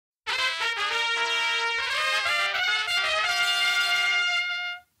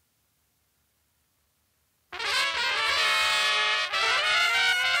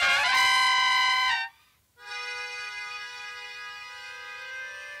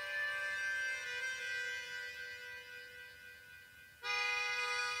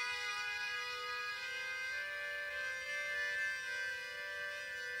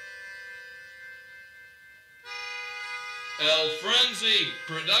El Frenzy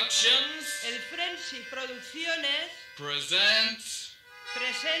Productions. El Frenzy Producciones presenta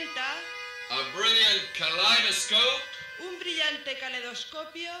a brilliant kaleidoscope un brillante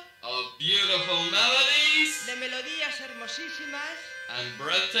caleidoscopio of beautiful melodies de melodías hermosísimas and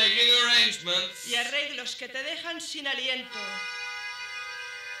breathtaking arrangements y arreglos que te dejan sin aliento.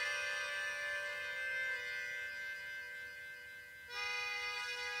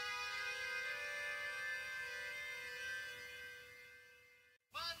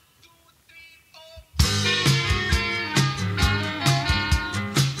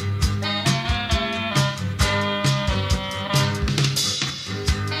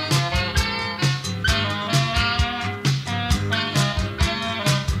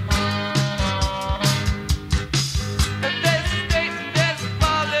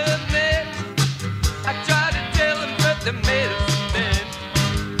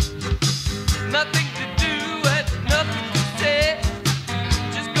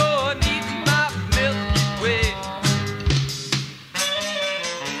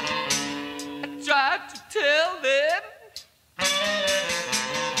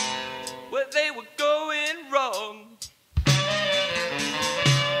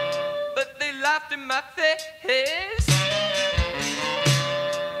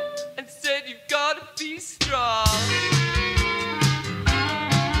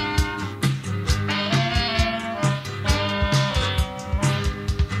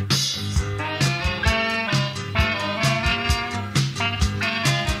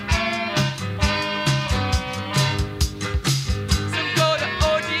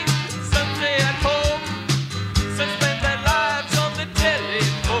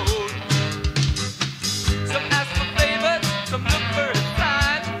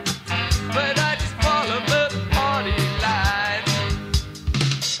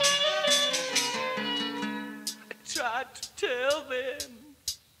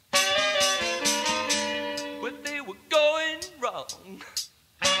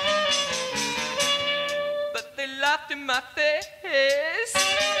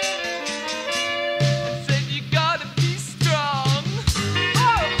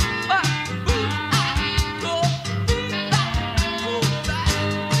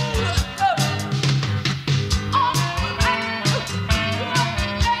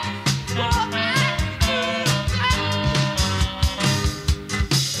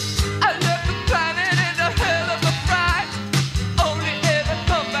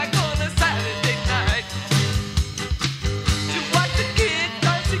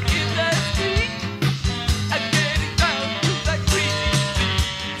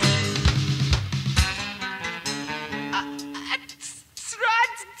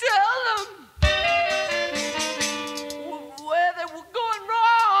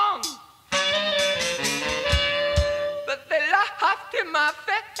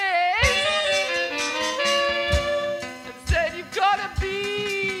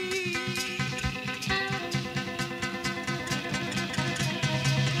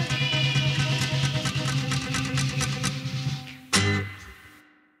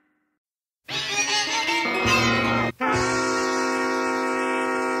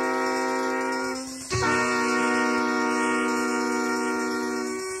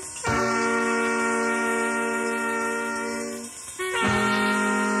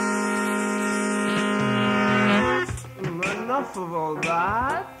 Of all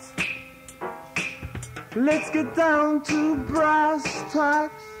that, let's get down to brass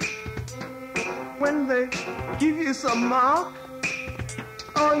tacks. When they give you some mark,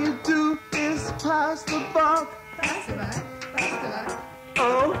 all you do is pass the buck. Pass the buck, pass the buck.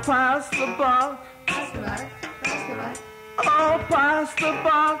 Oh, pass the buck. Pass the buck, pass the buck. Oh, pass the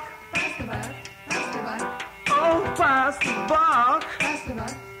buck. Pass the buck, pass the buck. Oh, pass the buck. Pass the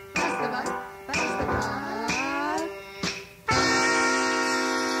buck, pass the buck, pass the buck.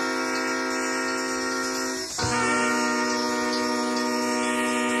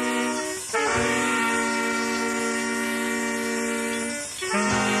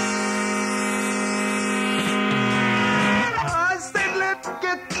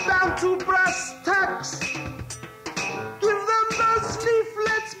 To brass tacks, give them those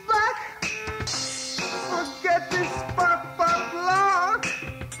leaflets back. Forget this buck lock.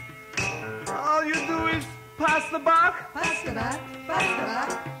 All you do is pass the buck. Pass the buck, pass the buck.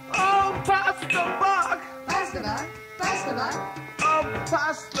 Oh, pass the buck. Pass the buck, pass the buck. Oh,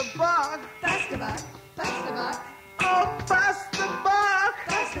 pass the buck. Pass the buck, pass the buck. Oh, pass the buck.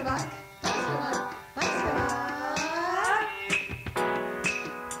 Pass the buck, pass the buck, pass the buck.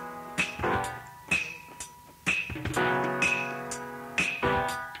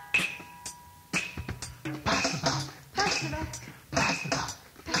 Pass the buck.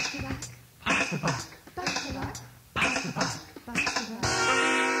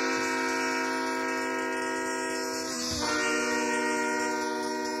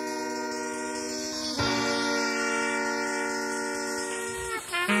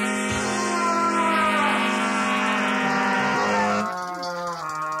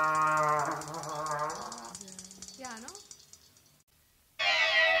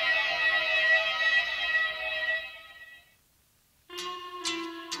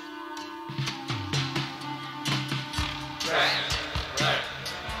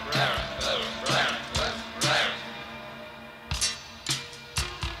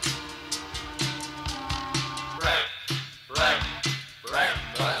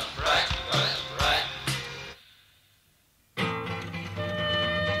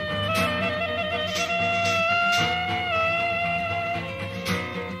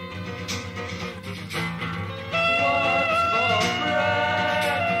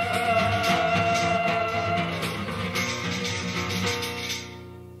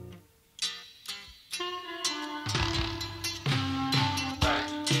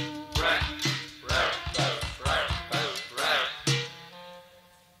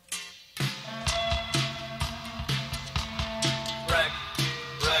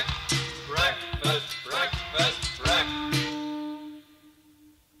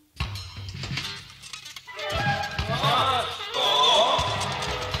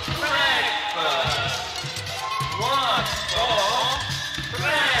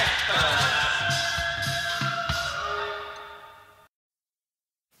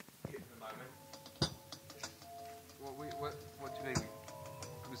 What do you mean?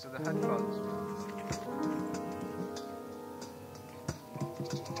 Because of the headphones.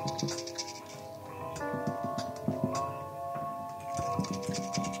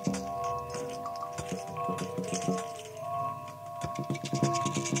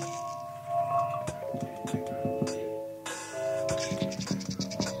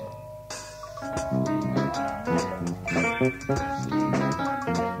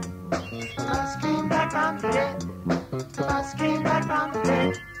 The bus came back from the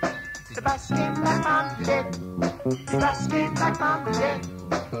dead. The bus came back from the dead.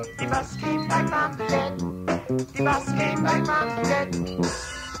 The bus came back from the dead. The bus came back from the dead.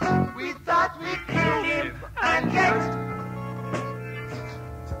 We thought we'd kill him and yet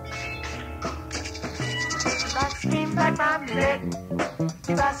the bus came back from the dead.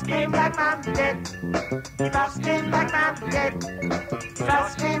 The bus came back from the dead. The bus came back from the dead. The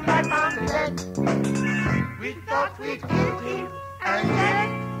bus came back from the dead. We thought we'd kill him and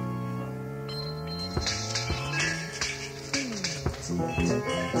yet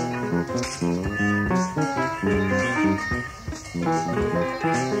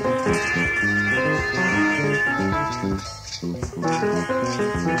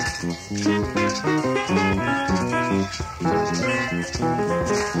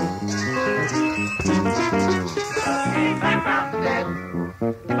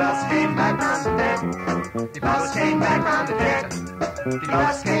the bus came back from the dead. The bus came back from the dead. The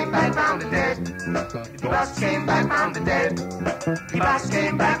bus came back from the dead. The bus came back from the dead. The bus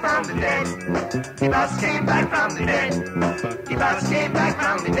came back from the dead. The bus came back from the dead. The bus came back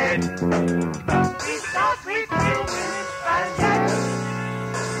from the dead. We thought we'd kill him and yet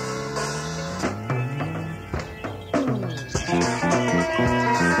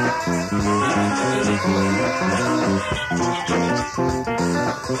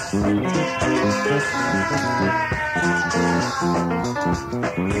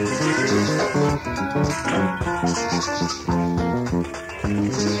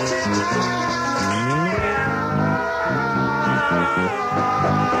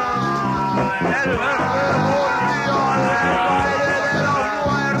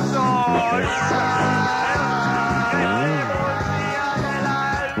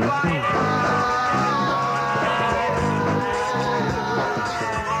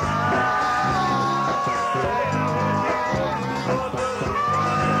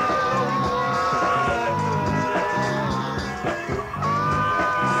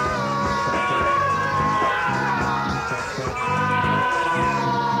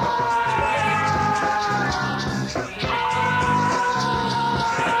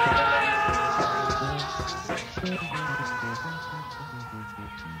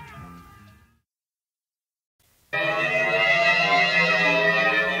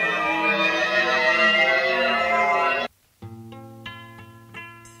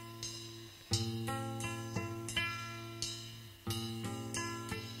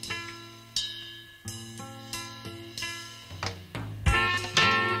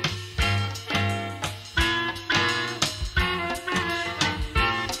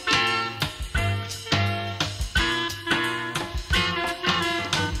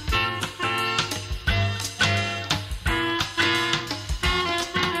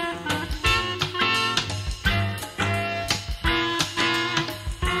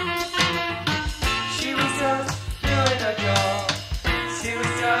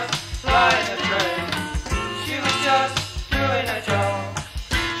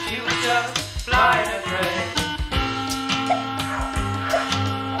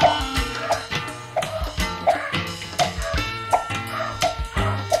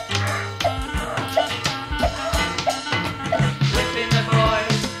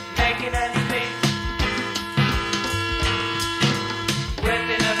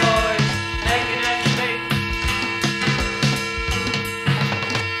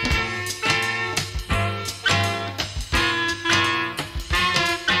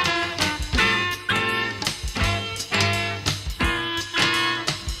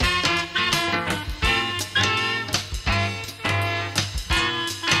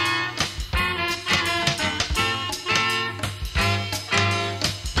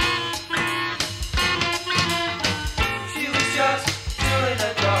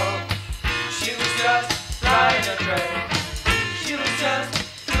train. She was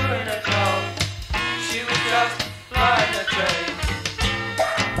just doing a job. She was just flying a train.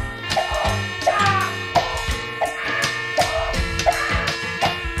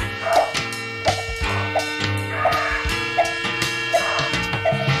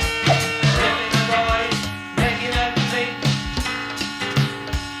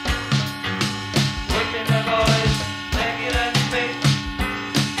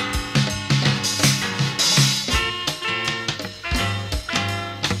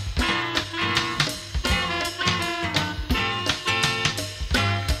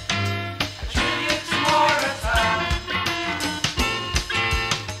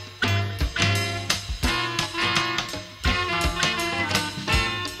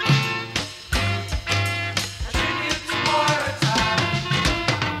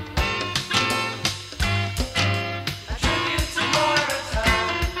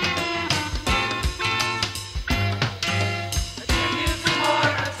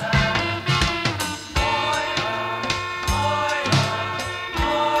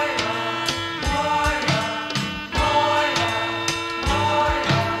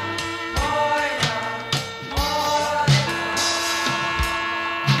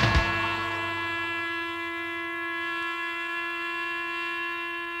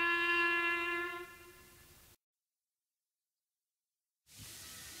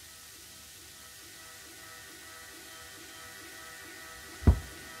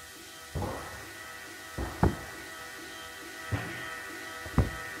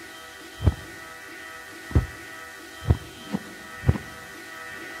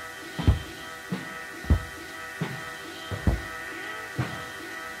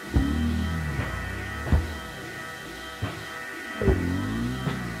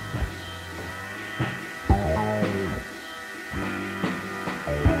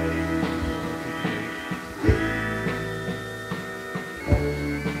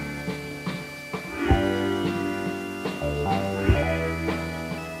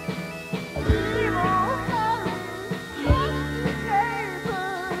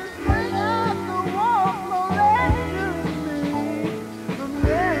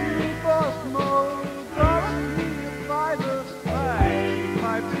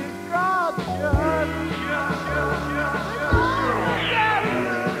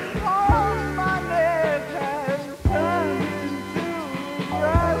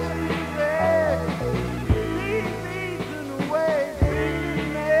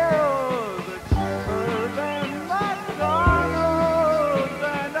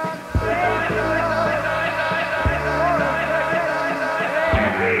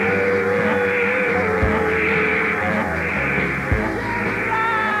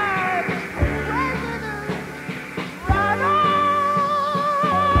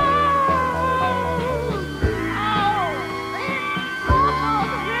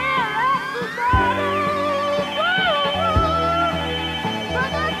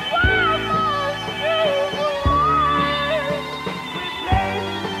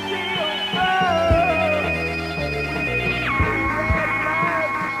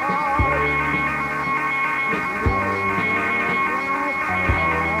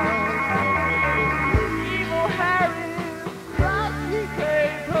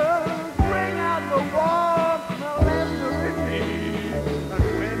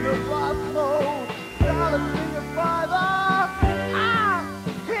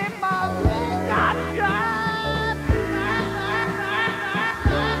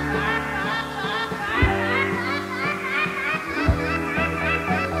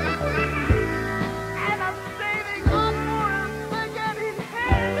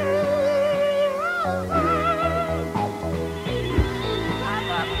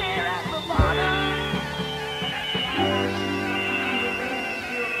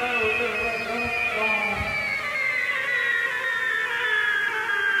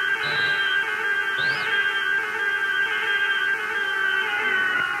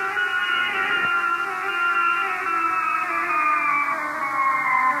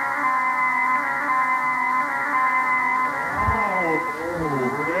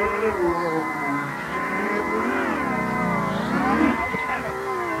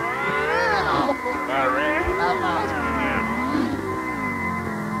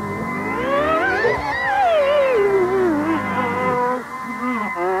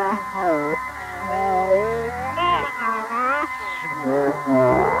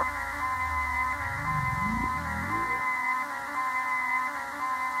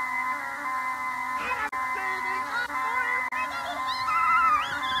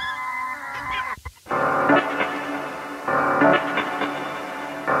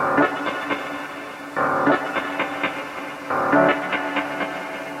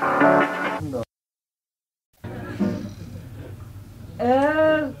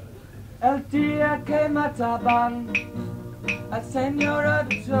 mataban a Senora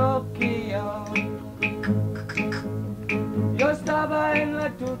de Tokio. Yo estaba en la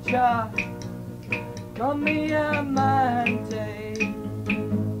ducha con mi amante,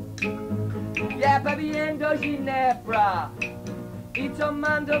 ya bebiendo ginebra y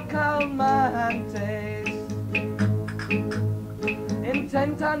tomando calmantes,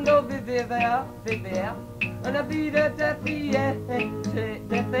 intentando vivir una vida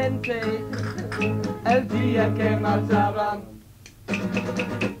decente. El día que mataban,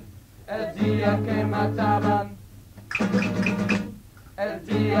 el día que mataban, el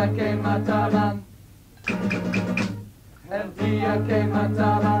día que mataban, el día que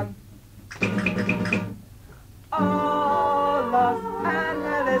mataban. Oh, los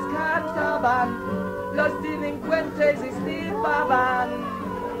ángeles cantaban, los delincuentes estipaban.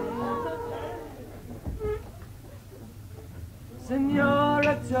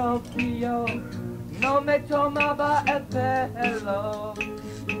 Señora Tokio no me tomaba el pelo,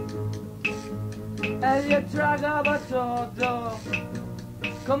 ella tragaba todo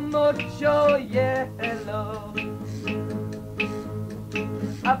con mucho hielo.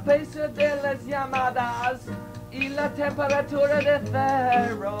 A pesar de las llamadas y la temperatura de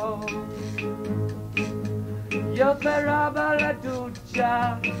cero, yo cerraba la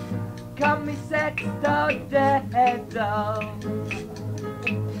ducha con mi sexto dedo.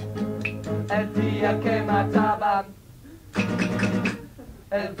 El día que mataban,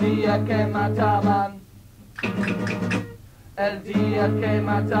 el día que mataban, el día que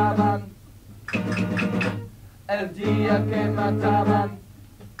mataban, el día que mataban.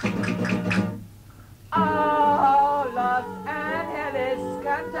 Oh, los ángeles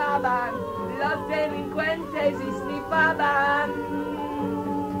cantaban, los delincuentes esnifaban.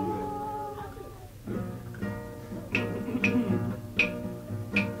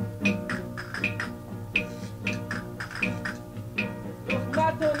 Los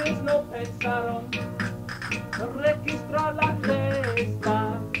matones no pensaron registrar la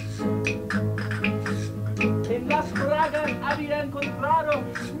fiesta. En las bragas había encontrado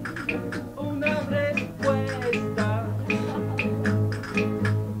una respuesta.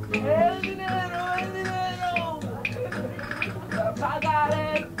 El dinero, para pagar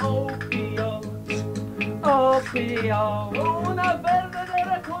el opio, una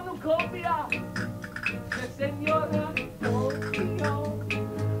verdadera cornucopia de Senora Tokio.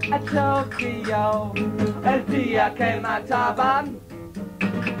 A Tokio, el día que mataban,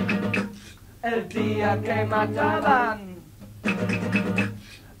 el día que mataban,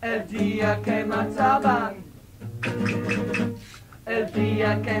 el día que mataban, el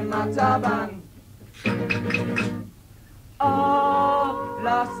día que mataban. Oh,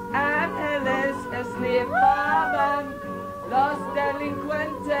 los ángeles esnifaban, los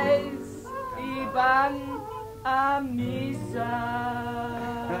delincuentes iban a misa.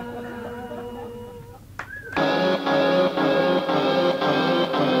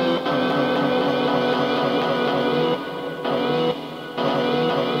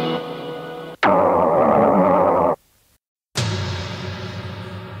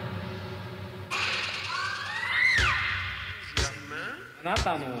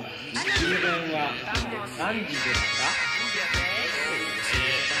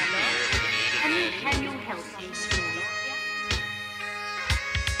 Can you help me?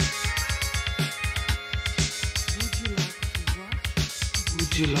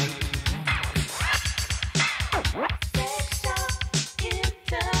 Would you like to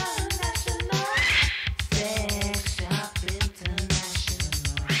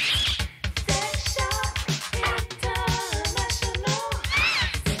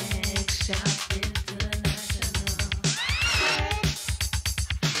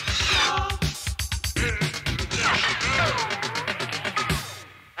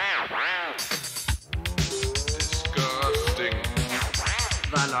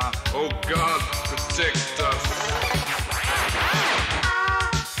Oh God, protect us.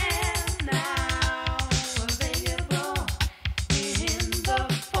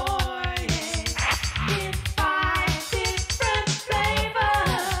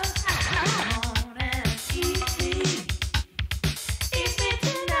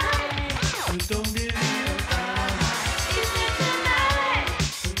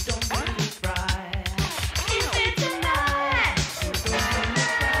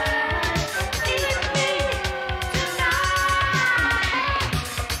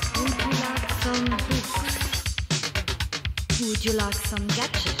 Would you like some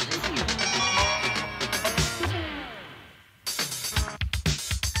gadgets?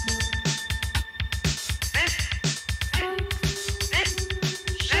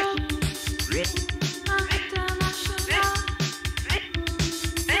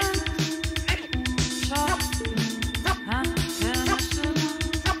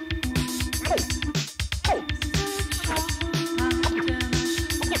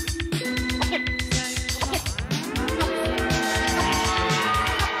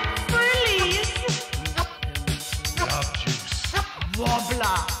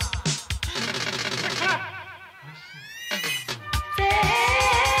 là.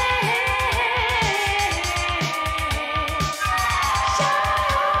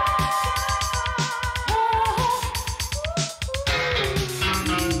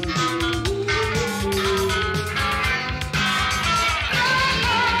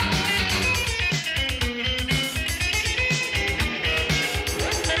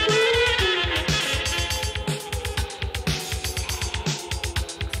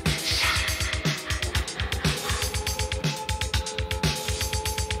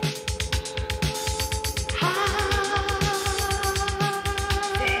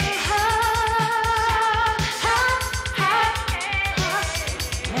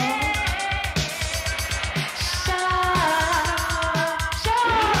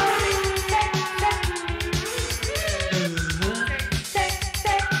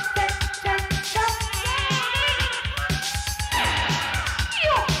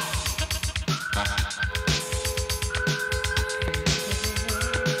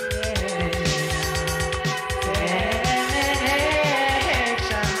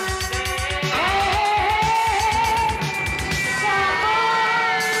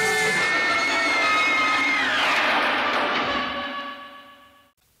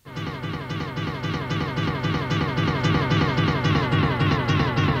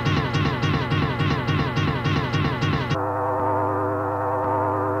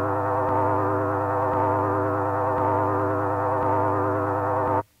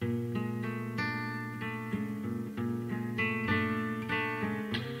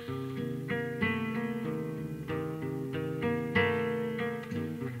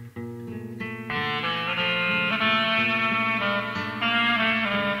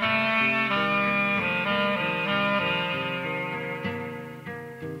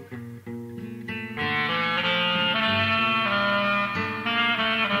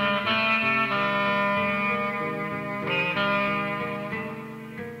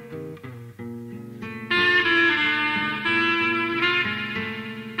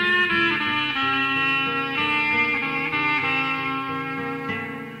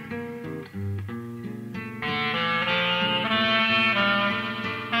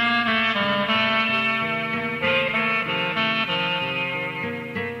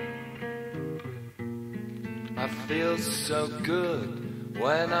 So good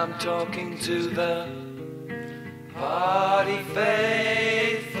when I'm talking to the party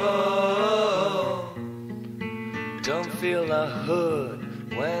faithful. Don't feel a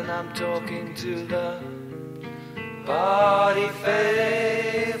hood when I'm talking to the party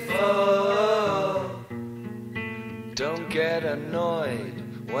faithful. Don't get annoyed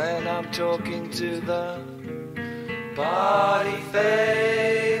when I'm talking to the party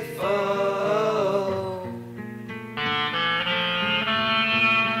faithful.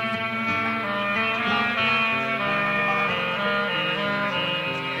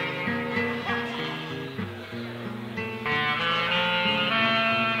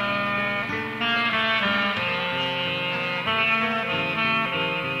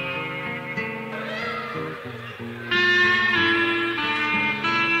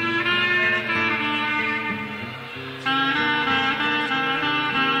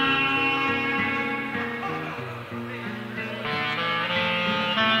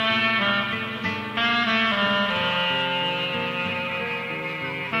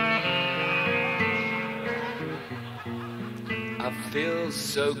 Feels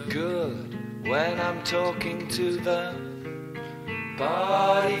so good when I'm talking to the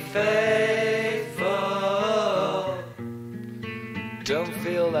party faithful. Don't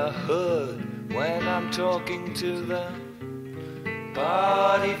feel a hood when I'm talking to the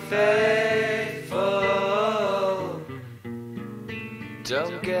party faithful.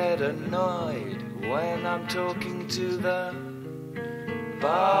 Don't get annoyed when I'm talking to the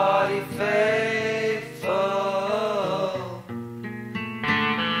party faithful.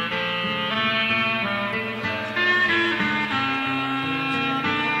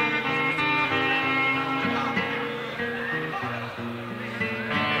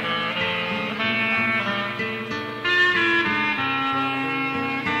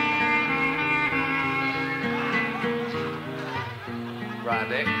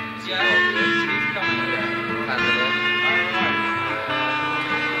 Randy? Yeah. Steve coming here. Candidate.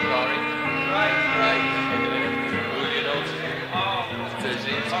 Laurie. Right. Julian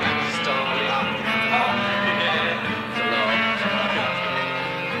Disease. Story. Hello.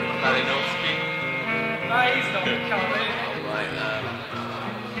 Malinowski. No, he's not coming. Alright,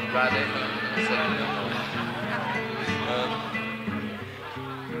 Randy.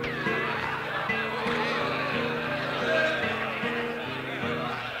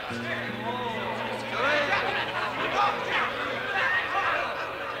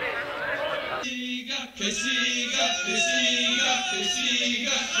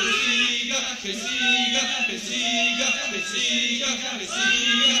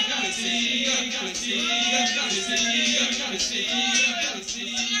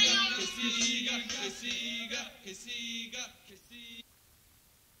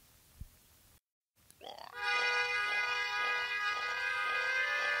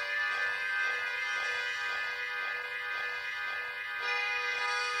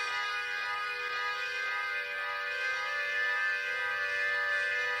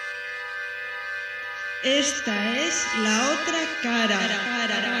 Esta es la otra cara.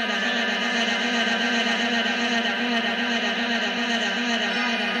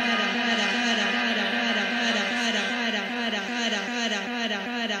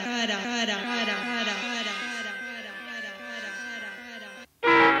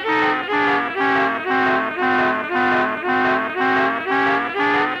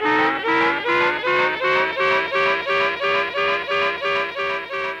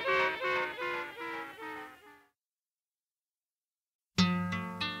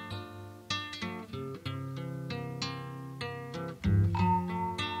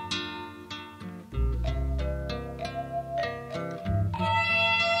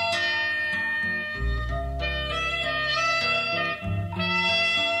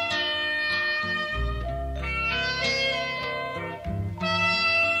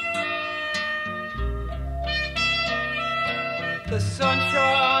 The sun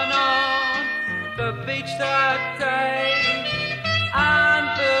shone on the beach that day, and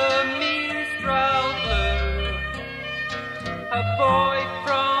the mistral blew. A boy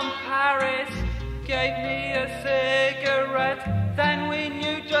from Paris gave me a cigarette, then we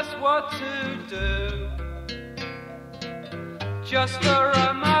knew just what to do. Just for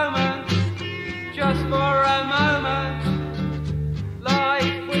a moment, just for a moment,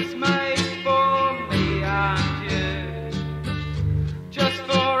 life was made for me and you. Just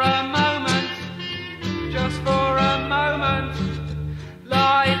for a moment, just for a moment,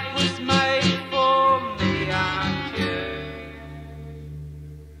 life was made for me and you.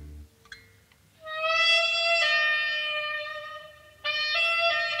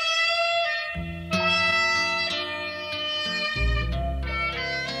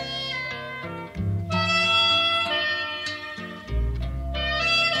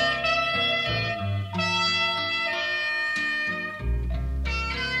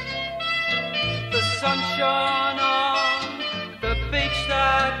 The sun shone on the beach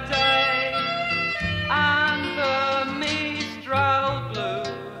that day, and the mistral blew.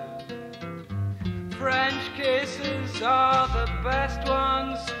 French kisses are the best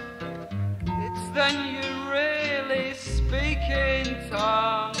ones. It's then you really speak in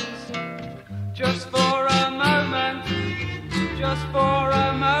tongues. Just for a moment, just for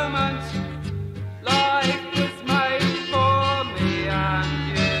a moment, life was made for me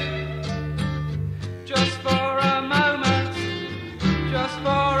and you. Just for a moment, just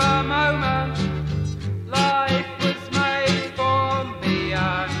for a moment, life was made for me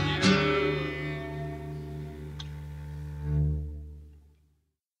and you.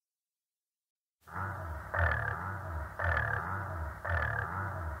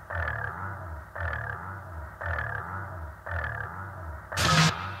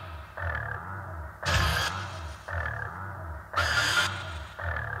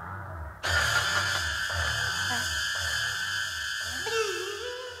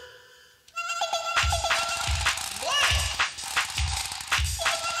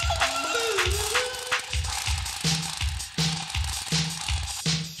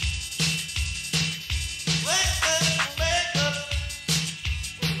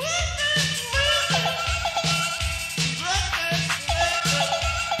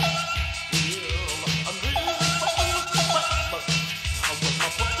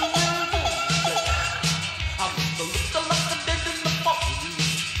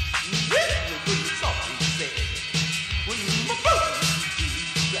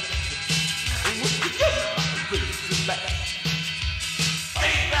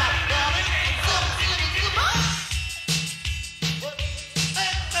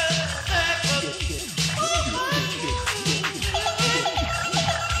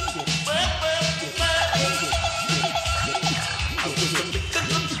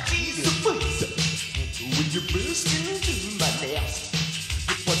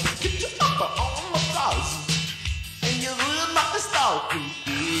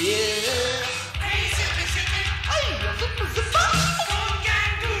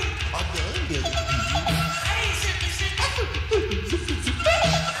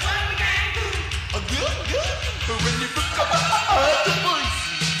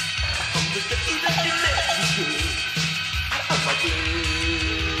 I'm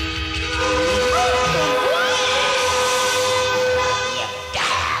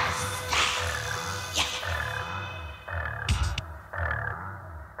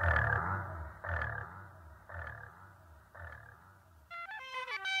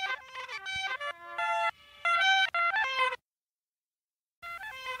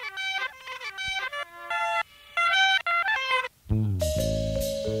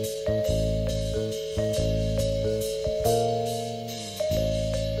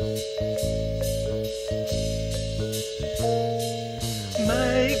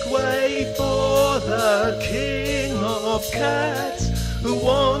of cats who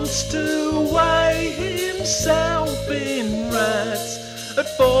wants to weigh himself in rats. At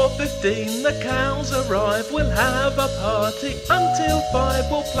 4:15 the cows arrive, we'll have a party until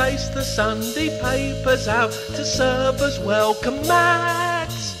 5. We'll place the Sunday papers out to serve as welcome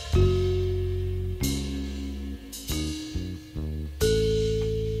mats.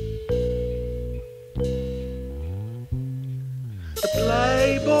 The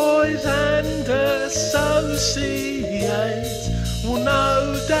Playboys and Associates will no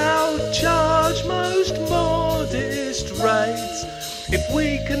doubt charge most modest rates. If we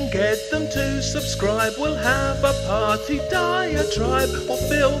can get them to subscribe, we'll have a party diatribe. We'll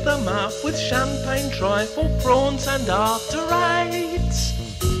fill them up with champagne, trifle, prawns and after eights.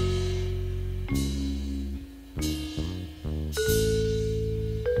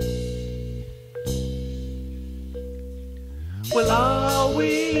 Well, are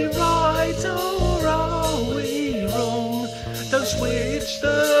we right or are we wrong? Don't switch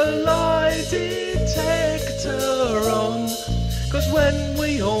the lie detector on. 'Cause when we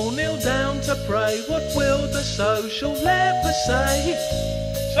all kneel down to pray, what will the social lepers say?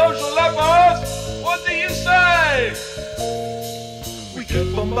 Social lepers, what do you say? We get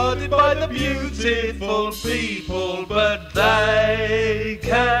bombarded by the beautiful people, but they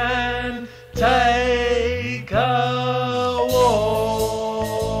can take a walk.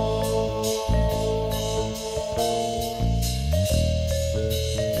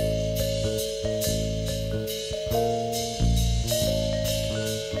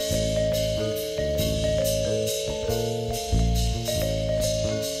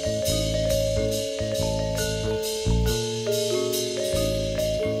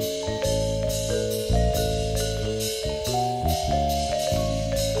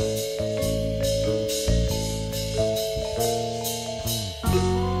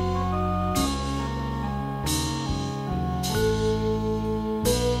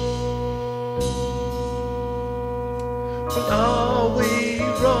 Are we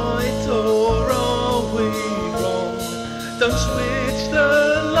right or are we wrong? Don't switch the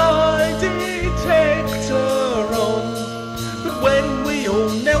lie detector on. But when we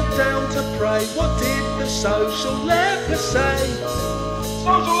all knelt down to pray, what did the social lepers say?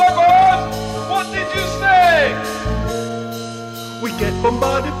 Social lepers, what did you say? We get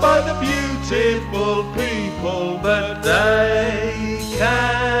bombarded by the beautiful people, but they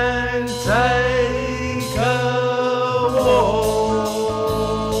can take a walk.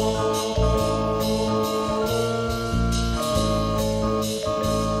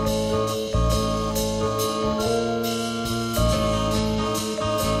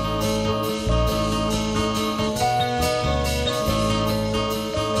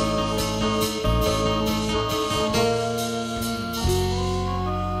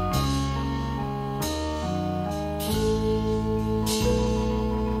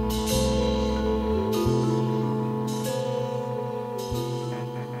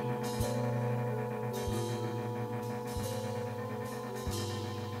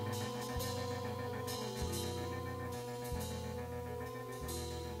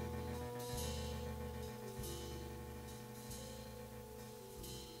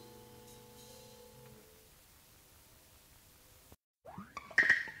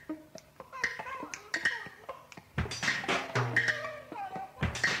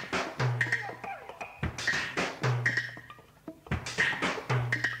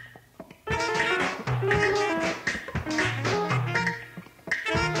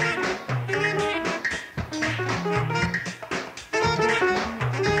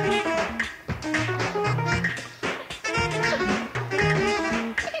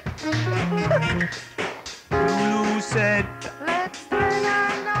 Lulu said, Let's turn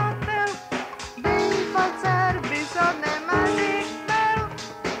on Appel. Default service on the magic bell.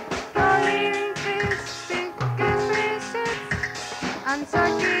 Calling fish, tickets, visits, and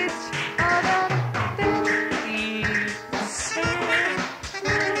circuits, other things.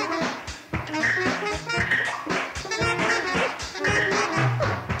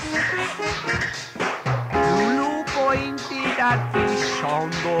 Lulu pointed at fish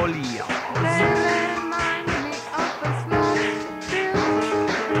chandelier. They remind me of a small bill.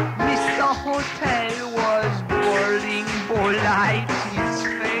 Mr. Hotel was boarding polite. His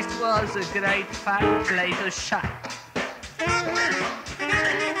face was a great fat plate of shot.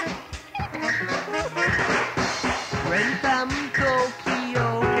 Rentam Tokyo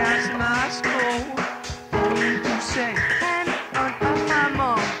gas mask going to say, And on a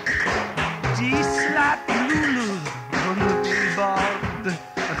mamo. G-slap Lulu on the billboard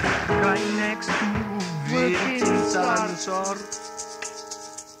right next to Virgin Sansor.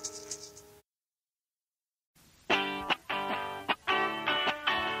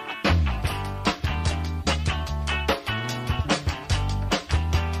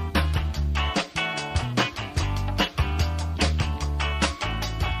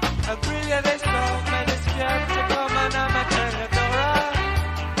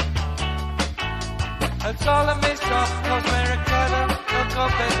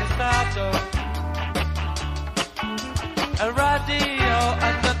 pensato. Il radio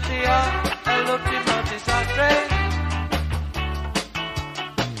annunzia l'ultimo disastro.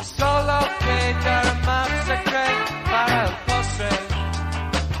 Solo que dar massacre para el postre.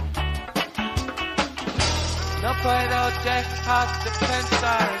 No puedo dejar de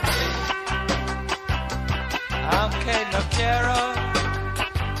pensar en ti, aunque no quiero.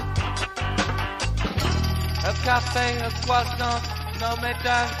 El café, el croissant no me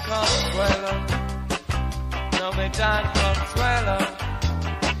dan consuelo, no me dan consuelo.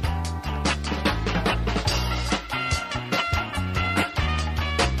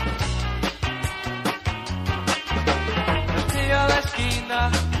 El tío de la esquina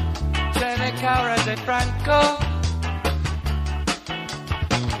tiene cara de Franco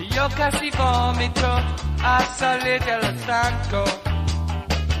y yo casi vomito a salir del estanco.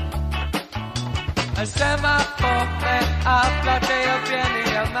 El semáforo me habla de el bien y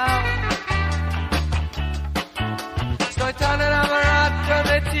el mal. Estoy tan enamorado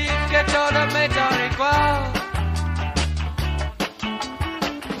de ti que todo me da igual.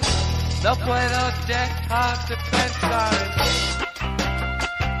 No puedo dejar de pensar en ti,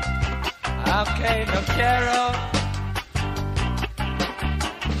 aunque no quiero.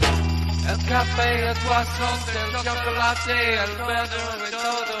 El café, el croissant, el chocolate, el verde y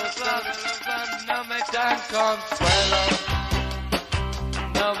todo no me dan consuelo,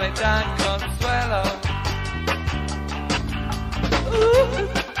 no me dan consuelo.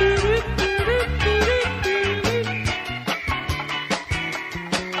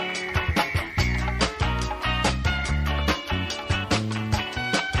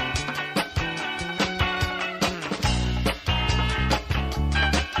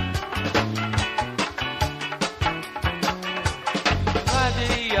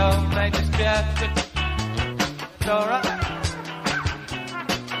 Senora,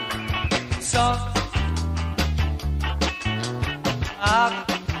 son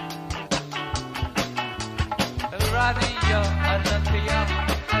el radio anuncia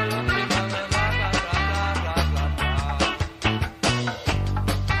el último bla bla bla bla bla bla.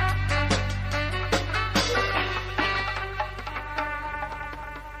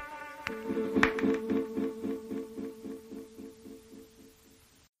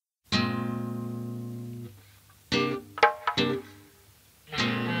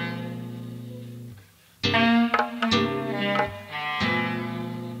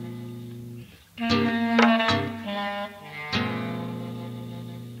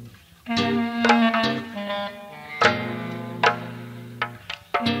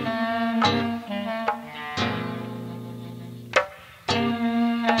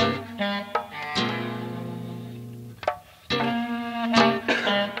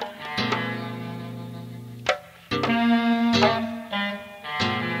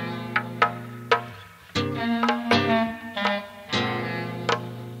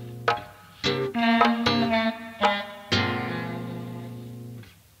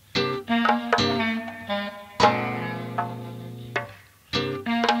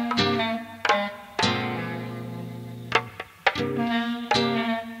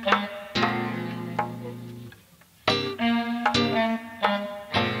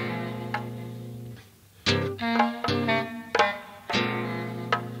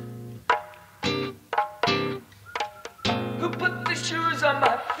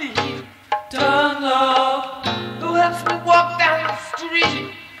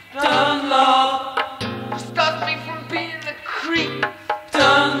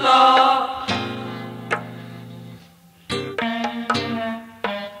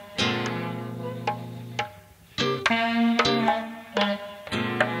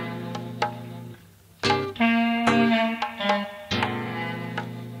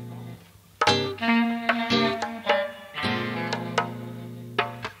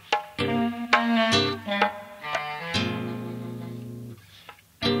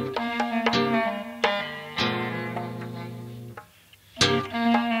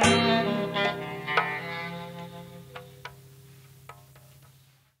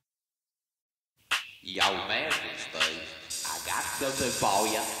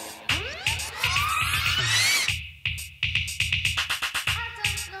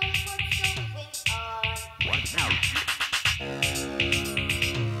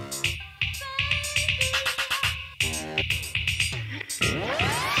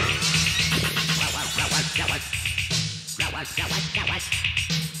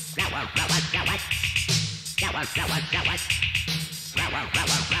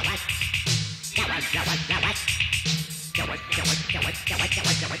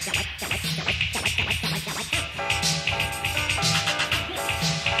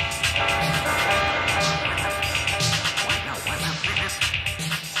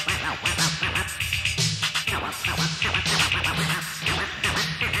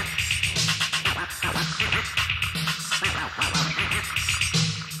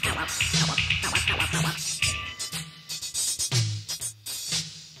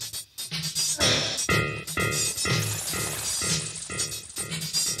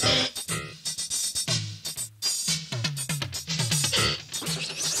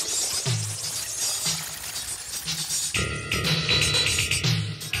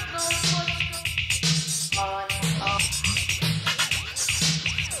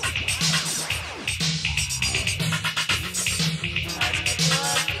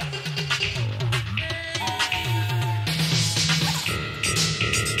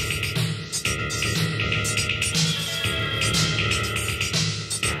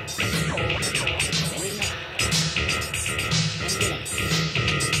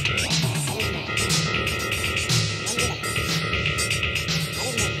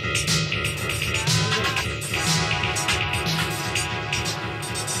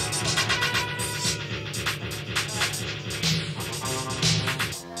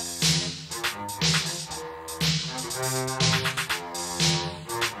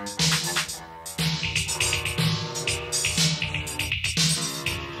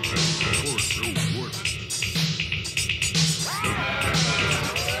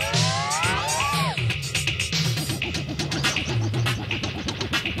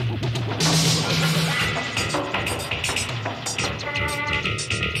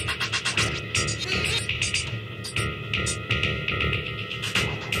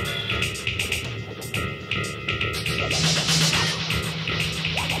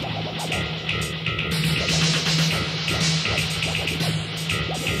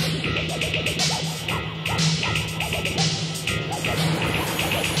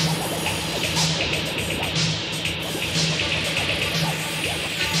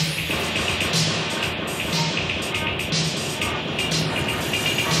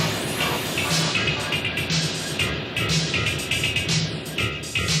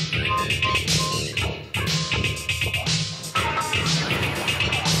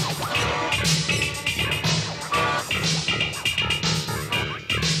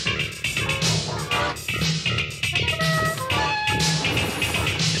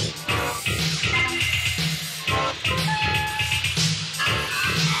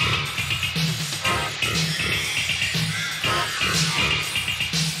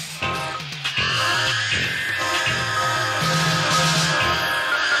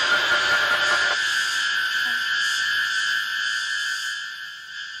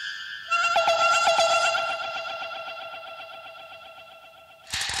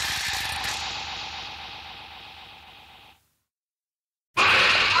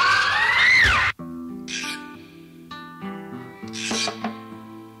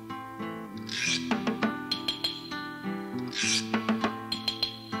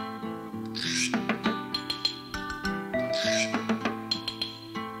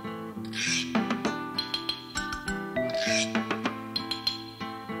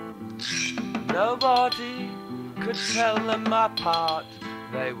 Nobody could tell them apart.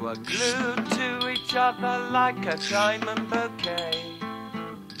 They were glued to each other like a diamond bouquet.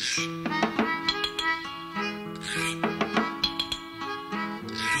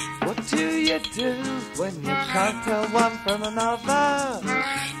 What do you do when you can't tell one from another?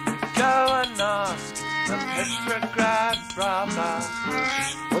 Go and ask the Petrograd brother.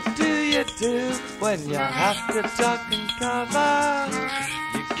 What do you do when you have to duck and cover?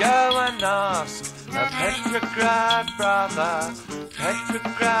 You go and ask a Petrograd brother,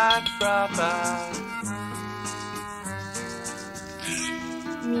 Petrograd brother.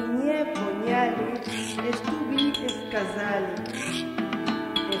 Мне поняли, estuvi сказали,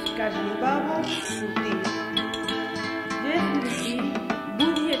 сказливаво шути. Если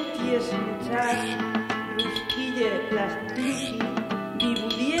будете слушать русские пластинки, вы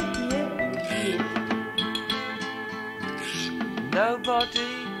будете учить.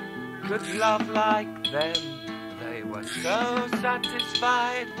 Nobody could love like them. They were so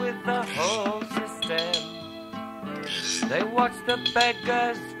satisfied with the whole system. They watched the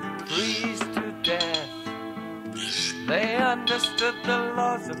beggars freeze to death. They understood the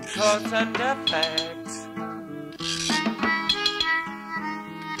laws of cause and effect.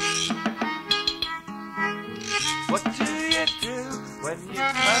 What do you do when you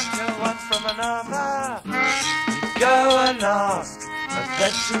can't tell one from another? You go and ask a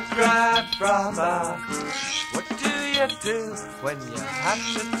Petrograd brother. What do you do when you have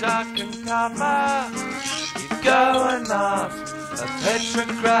to duck and cover? You go and ask a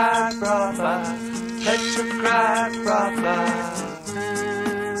Petrograd brother, Petrograd brother.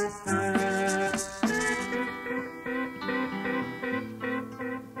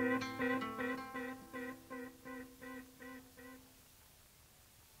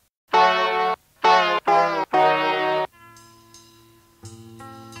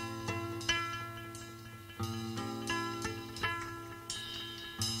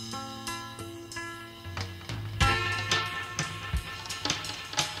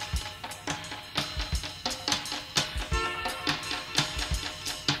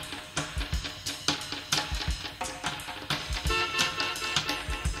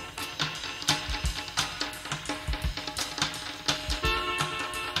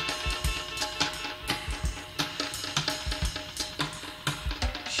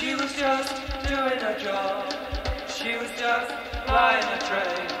 She was just doing her job. She was just plying her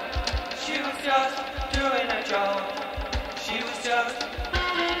trade. She was just doing her job. She was just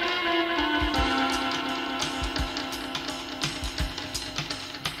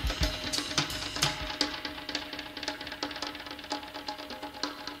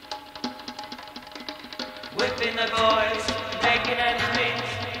in their voice.